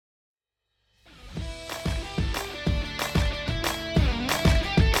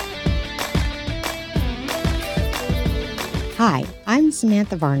Hi, I'm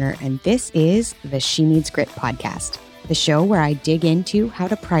Samantha Varner, and this is the She Needs Grit podcast, the show where I dig into how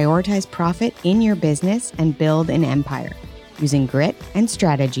to prioritize profit in your business and build an empire using grit and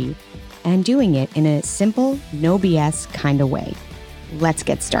strategy, and doing it in a simple, no BS kind of way. Let's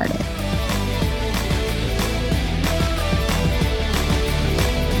get started.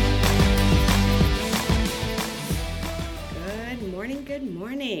 Good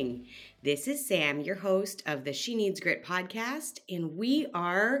morning. This is Sam, your host of the She Needs Grit podcast, and we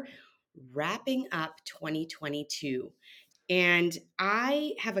are wrapping up 2022. And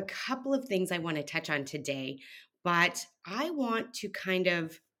I have a couple of things I want to touch on today, but I want to kind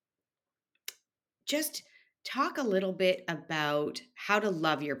of just talk a little bit about how to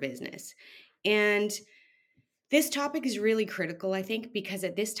love your business. And this topic is really critical, I think, because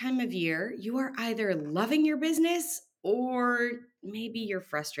at this time of year, you are either loving your business or maybe you're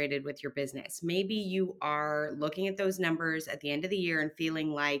frustrated with your business. Maybe you are looking at those numbers at the end of the year and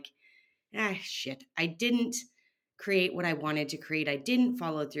feeling like, shit, I didn't create what I wanted to create. I didn't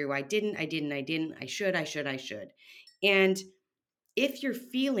follow through. I didn't. I should. And if you're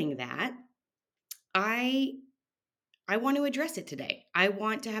feeling that, I want to address it today. I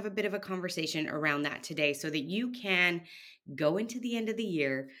want to have a bit of a conversation around that today so that you can go into the end of the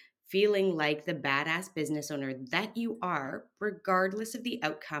year feeling like the badass business owner that you are, regardless of the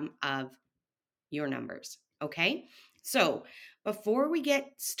outcome of your numbers. Okay? So, before we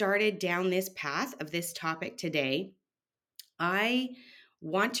get started down this path of this topic today, I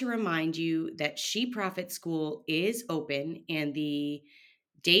want to remind you that She Profit School is open, and the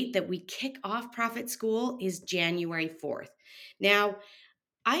date that we kick off Profit School is January 4th. Now,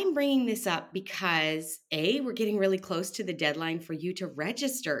 I'm bringing this up because we're getting really close to the deadline for you to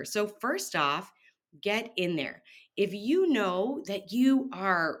register. So first off, get in there. If you know that you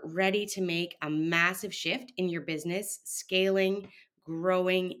are ready to make a massive shift in your business, scaling,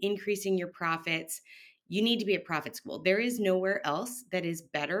 growing, increasing your profits, you need to be at Profit School. There is nowhere else that is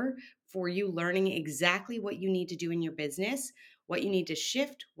better for you learning exactly what you need to do in your business, what you need to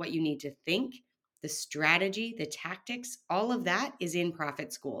shift, what you need to think, the strategy, the tactics, all of that is in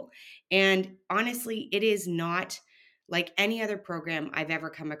Profit School. And honestly, it is not like any other program I've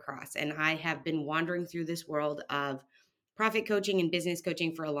ever come across. And I have been wandering through this world of profit coaching and business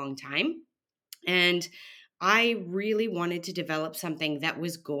coaching for a long time. And I really wanted to develop something that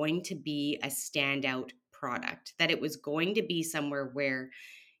was going to be a standout product, that it was going to be somewhere where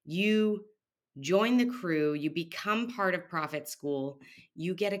you join the crew, you become part of Profit School,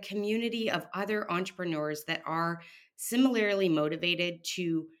 you get a community of other entrepreneurs that are similarly motivated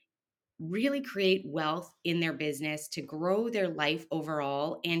to really create wealth in their business, to grow their life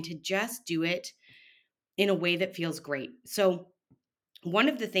overall, and to just do it in a way that feels great. So, one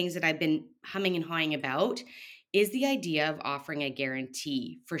of the things that I've been humming and hawing about is the idea of offering a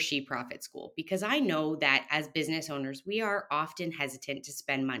guarantee for She Profit School, because I know that as business owners, we are often hesitant to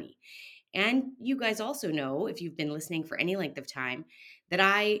spend money. And you guys also know, if you've been listening for any length of time, that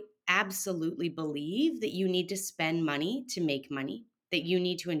I absolutely believe that you need to spend money to make money, that you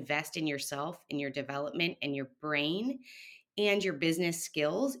need to invest in yourself, in your development, and your brain and your business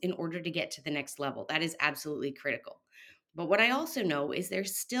skills in order to get to the next level. That is absolutely critical. But what I also know is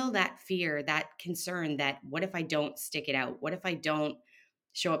there's still that fear, that concern that what if I don't stick it out? What if I don't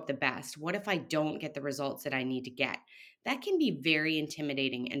show up the best? What if I don't get the results that I need to get? That can be very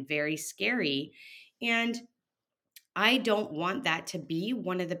intimidating and very scary. And I don't want that to be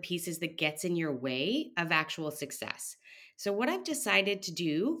one of the pieces that gets in your way of actual success. So, what I've decided to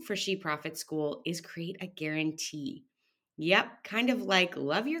do for She Profit School is create a guarantee. Yep, kind of like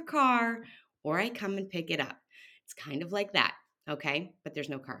love your car or I come and pick it up. It's kind of like that. Okay. But there's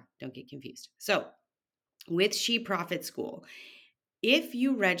no car. Don't get confused. So, with She Profit School, if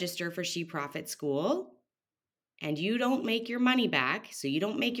you register for She Profit School and you don't make your money back, so you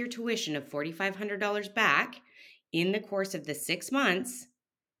don't make your tuition of $4,500 back in the course of the 6 months,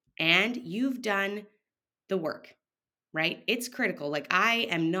 and you've done the work, right? It's critical. Like, I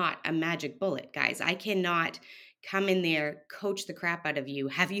am not a magic bullet, guys. I cannot come in there, coach the crap out of you,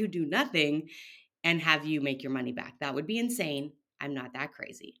 have you do nothing, and have you make your money back. That would be insane. I'm not that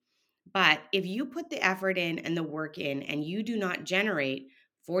crazy. But if you put the effort in and the work in and you do not generate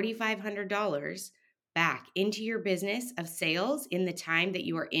 $4,500 back into your business of sales in the time that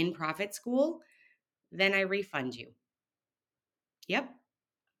you are in Profit School, then I refund you. Yep,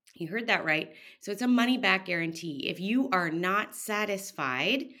 you heard that right. So it's a money back guarantee. If you are not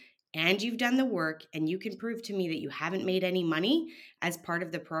satisfied and you've done the work and you can prove to me that you haven't made any money as part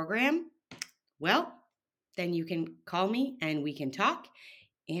of the program, well, then you can call me and we can talk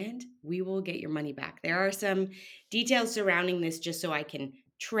and we will get your money back. There are some details surrounding this just so I can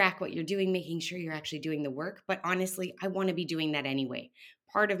track what you're doing, making sure you're actually doing the work. But honestly, I want to be doing that anyway.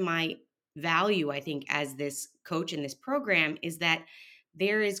 Part of my value, I think, as this coach in this program is that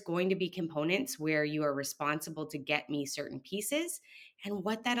there is going to be components where you are responsible to get me certain pieces. And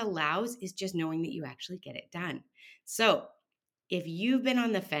what that allows is just knowing that you actually get it done. So if you've been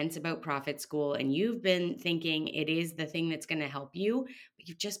on the fence about Profit School and you've been thinking it is the thing that's going to help you, but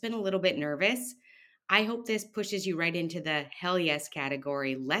you've just been a little bit nervous, I hope this pushes you right into the hell yes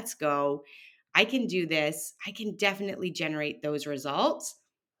category. Let's go. I can do this. I can definitely generate those results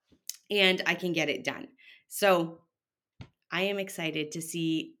and I can get it done. So I am excited to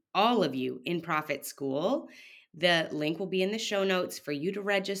see all of you in Profit School. The link will be in the show notes for you to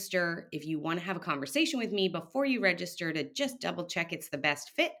register. If you want to have a conversation with me before you register to just double check it's the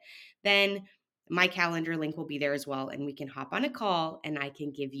best fit, then my calendar link will be there as well. And we can hop on a call and I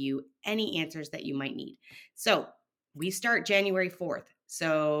can give you any answers that you might need. So we start January 4th.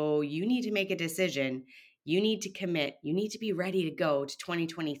 So you need to make a decision. You need to commit. You need to be ready to go to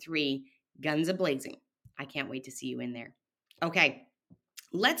 2023, guns a-blazing. I can't wait to see you in there. Okay,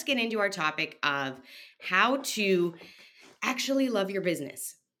 let's get into our topic of how to actually love your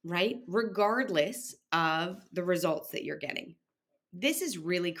business, right? Regardless of the results that you're getting. This is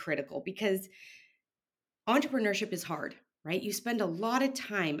really critical because entrepreneurship is hard, right? You spend a lot of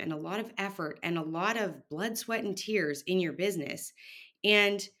time and a lot of effort and a lot of blood, sweat, and tears in your business.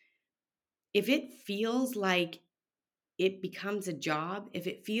 And if it feels like it becomes a job, if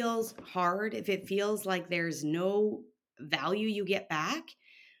it feels hard, if it feels like there's no value you get back,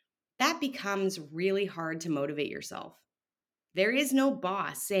 that becomes really hard to motivate yourself. There is no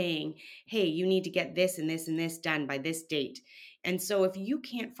boss saying, hey, you need to get this and this and this done by this date. And so if you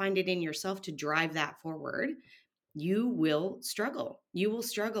can't find it in yourself to drive that forward, you will struggle. You will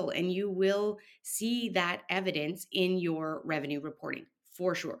struggle and you will see that evidence in your revenue reporting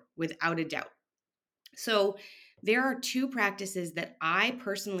for sure, without a doubt. So there are two practices that I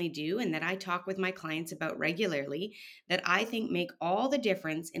personally do and that I talk with my clients about regularly that I think make all the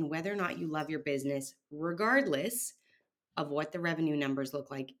difference in whether or not you love your business, regardless of what the revenue numbers look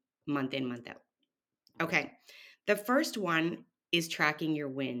like month in, month out. Okay. The first one is tracking your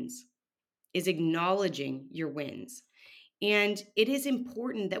wins, is acknowledging your wins. And it is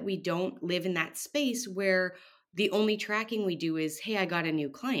important that we don't live in that space where the only tracking we do is, hey, I got a new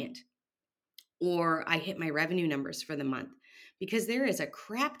client or I hit my revenue numbers for the month. Because there is a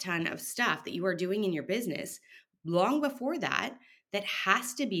crap ton of stuff that you are doing in your business long before that that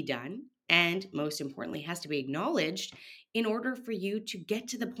has to be done and most importantly has to be acknowledged in order for you to get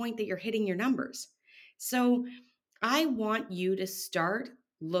to the point that you're hitting your numbers. So I want you to start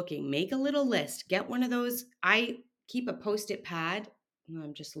looking, make a little list, get one of those. I keep a Post-it pad.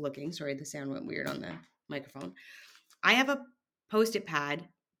 I'm just looking. Sorry, the sound went weird on the microphone. I have a Post-it pad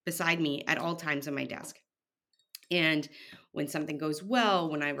beside me at all times on my desk. And when something goes well,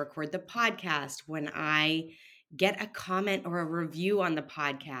 when I record the podcast, when I get a comment or a review on the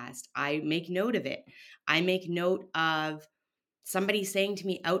podcast, I make note of it. I make note of somebody saying to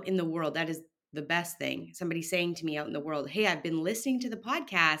me out in the world, that is the best thing. Somebody saying to me out in the world, hey, I've been listening to the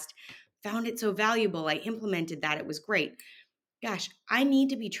podcast, found it so valuable. I implemented that. It was great. Gosh, I need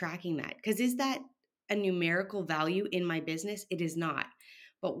to be tracking that because is that a numerical value in my business? It is not.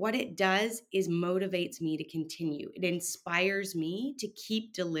 But what it does is motivates me to continue. It inspires me to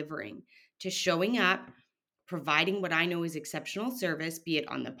keep delivering, to showing up, providing what I know is exceptional service, be it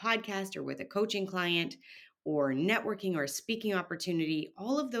on the podcast or with a coaching client or networking or a speaking opportunity.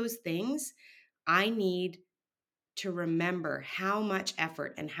 All of those things, I need to remember how much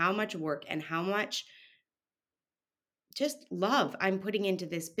effort and how much work and how much just love I'm putting into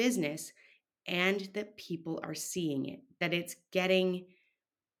this business and that people are seeing it, that it's getting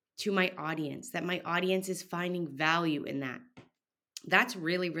to my audience, that my audience is finding value in that. That's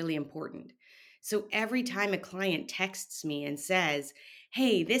really, really important. So every time a client texts me and says,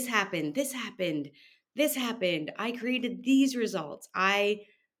 hey, this happened, this happened, this happened, I created these results, I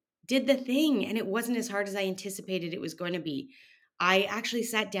did the thing and it wasn't as hard as I anticipated it was going to be. I actually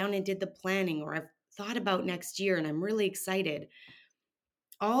sat down and did the planning, or I've thought about next year and I'm really excited.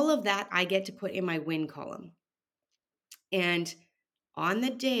 All of that I get to put in my win column. And on the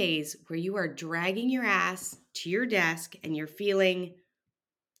days where you are dragging your ass to your desk and you're feeling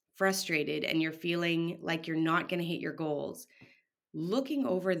frustrated and you're feeling like you're not going to hit your goals, looking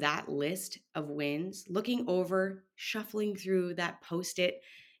over that list of wins, looking over, shuffling through that Post-it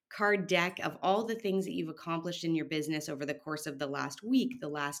card deck of all the things that you've accomplished in your business over the course of the last week, the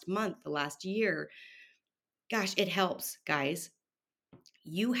last month, the last year. Gosh, it helps, guys.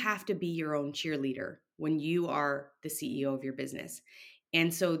 You have to be your own cheerleader when you are the CEO of your business.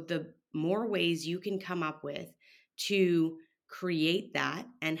 And so the more ways you can come up with to create that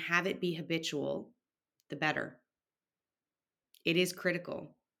and have it be habitual, the better. It is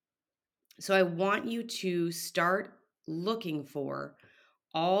critical. So I want you to start looking for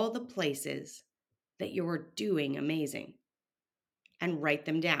all the places that you're doing amazing and write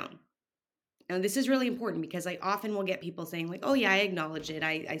them down. Now, this is really important because I often will get people saying, like, oh, yeah, I acknowledged it.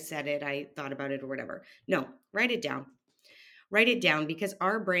 I said it. I thought about it or whatever. No, write it down. Write it down because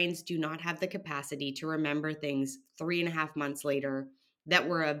our brains do not have the capacity to remember things 3.5 months later that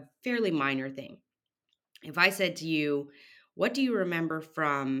were a fairly minor thing. If I said to you, what do you remember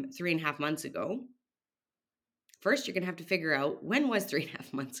from 3.5 months ago? First, you're going to have to figure out when was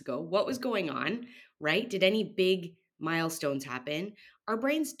 3.5 months ago? What was going on, right? Did any big milestones happen? Our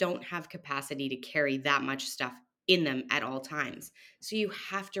brains don't have capacity to carry that much stuff in them at all times. So you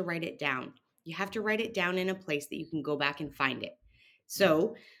have to write it down. You have to write it down in a place that you can go back and find it.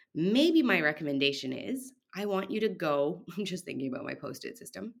 So maybe my recommendation is I want you to go, I'm just thinking about my Post-it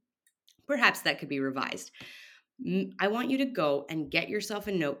system. Perhaps that could be revised. I want you to go and get yourself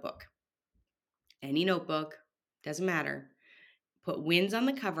a notebook. Any notebook, doesn't matter. Put wins on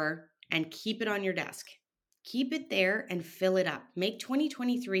the cover and keep it on your desk. Keep it there and fill it up. Make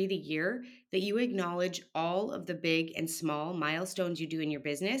 2023 the year that you acknowledge all of the big and small milestones you do in your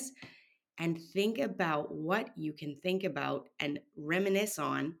business and think about what you can think about and reminisce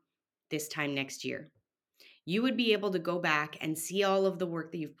on this time next year. You would be able to go back and see all of the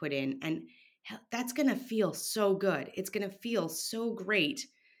work that you've put in, and that's going to feel so good. It's going to feel so great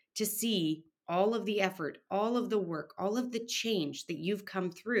to see all of the effort, all of the work, all of the change that you've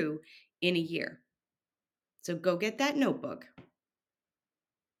come through in a year. So go get that notebook.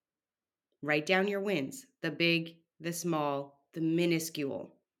 Write down your wins, the big, the small, the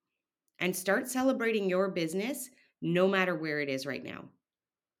minuscule, and start celebrating your business no matter where it is right now,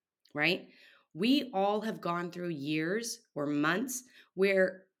 right? We all have gone through years or months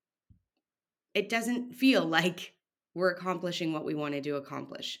where it doesn't feel like we're accomplishing what we wanted to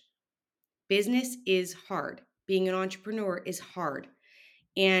accomplish. Business is hard. Being an entrepreneur is hard.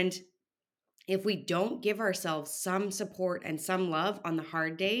 And if we don't give ourselves some support and some love on the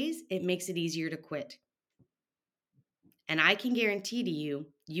hard days, it makes it easier to quit. And I can guarantee to you,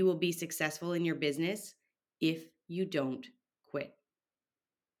 you will be successful in your business if you don't quit.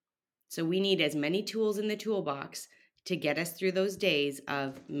 So we need as many tools in the toolbox to get us through those days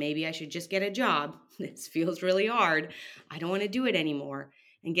of maybe I should just get a job. This feels really hard. I don't want to do it anymore.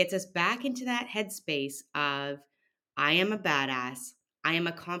 And gets us back into that headspace of I am a badass. I am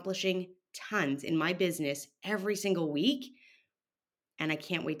accomplishing tons in my business every single week. And I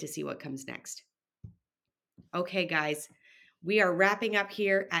can't wait to see what comes next. Okay, guys, we are wrapping up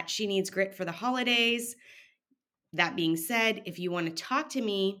here at She Needs Grit for the holidays. That being said, if you want to talk to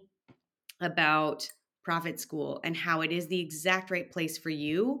me about Profit School and how it is the exact right place for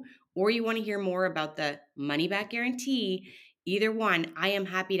you, or you want to hear more about the money back guarantee, either one, I am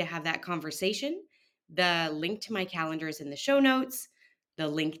happy to have that conversation. The link to my calendar is in the show notes. The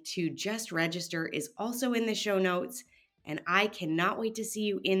link to just register is also in the show notes. And I cannot wait to see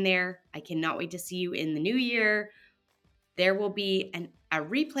you in there. I cannot wait to see you in the new year. There will be a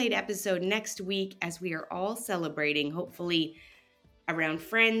replayed episode next week as we are all celebrating, hopefully around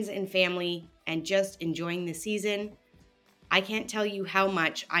friends and family and just enjoying the season. I can't tell you how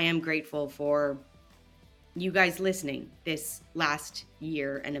much I am grateful for you guys listening this last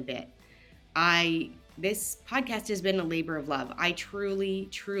year and a bit. This podcast has been a labor of love. I truly,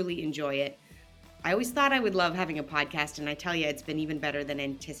 truly enjoy it. I always thought I would love having a podcast, and I tell you, it's been even better than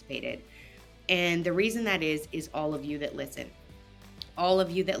anticipated. And the reason that is all of you that listen, all of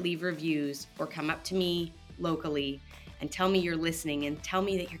you that leave reviews or come up to me locally and tell me you're listening and tell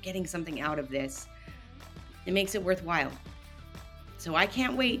me that you're getting something out of this. It makes it worthwhile. So I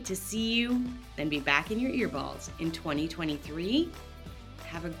can't wait to see you and be back in your earballs in 2023.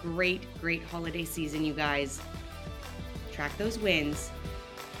 Have a great, great holiday season, you guys. Track those wins,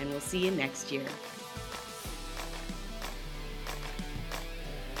 and we'll see you next year.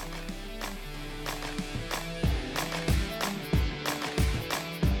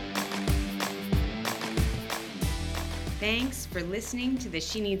 Thanks for listening to the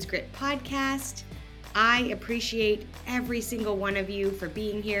She Needs Grit podcast. I appreciate every single one of you for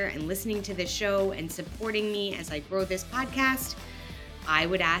being here and listening to this show and supporting me as I grow this podcast. I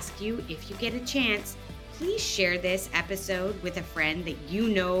would ask you, if you get a chance, please share this episode with a friend that you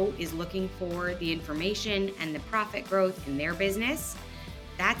know is looking for the information and the profit growth in their business.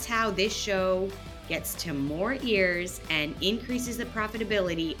 That's how this show gets to more ears and increases the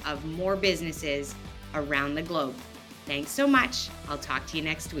profitability of more businesses around the globe. Thanks so much. I'll talk to you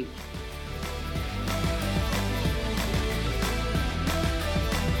next week.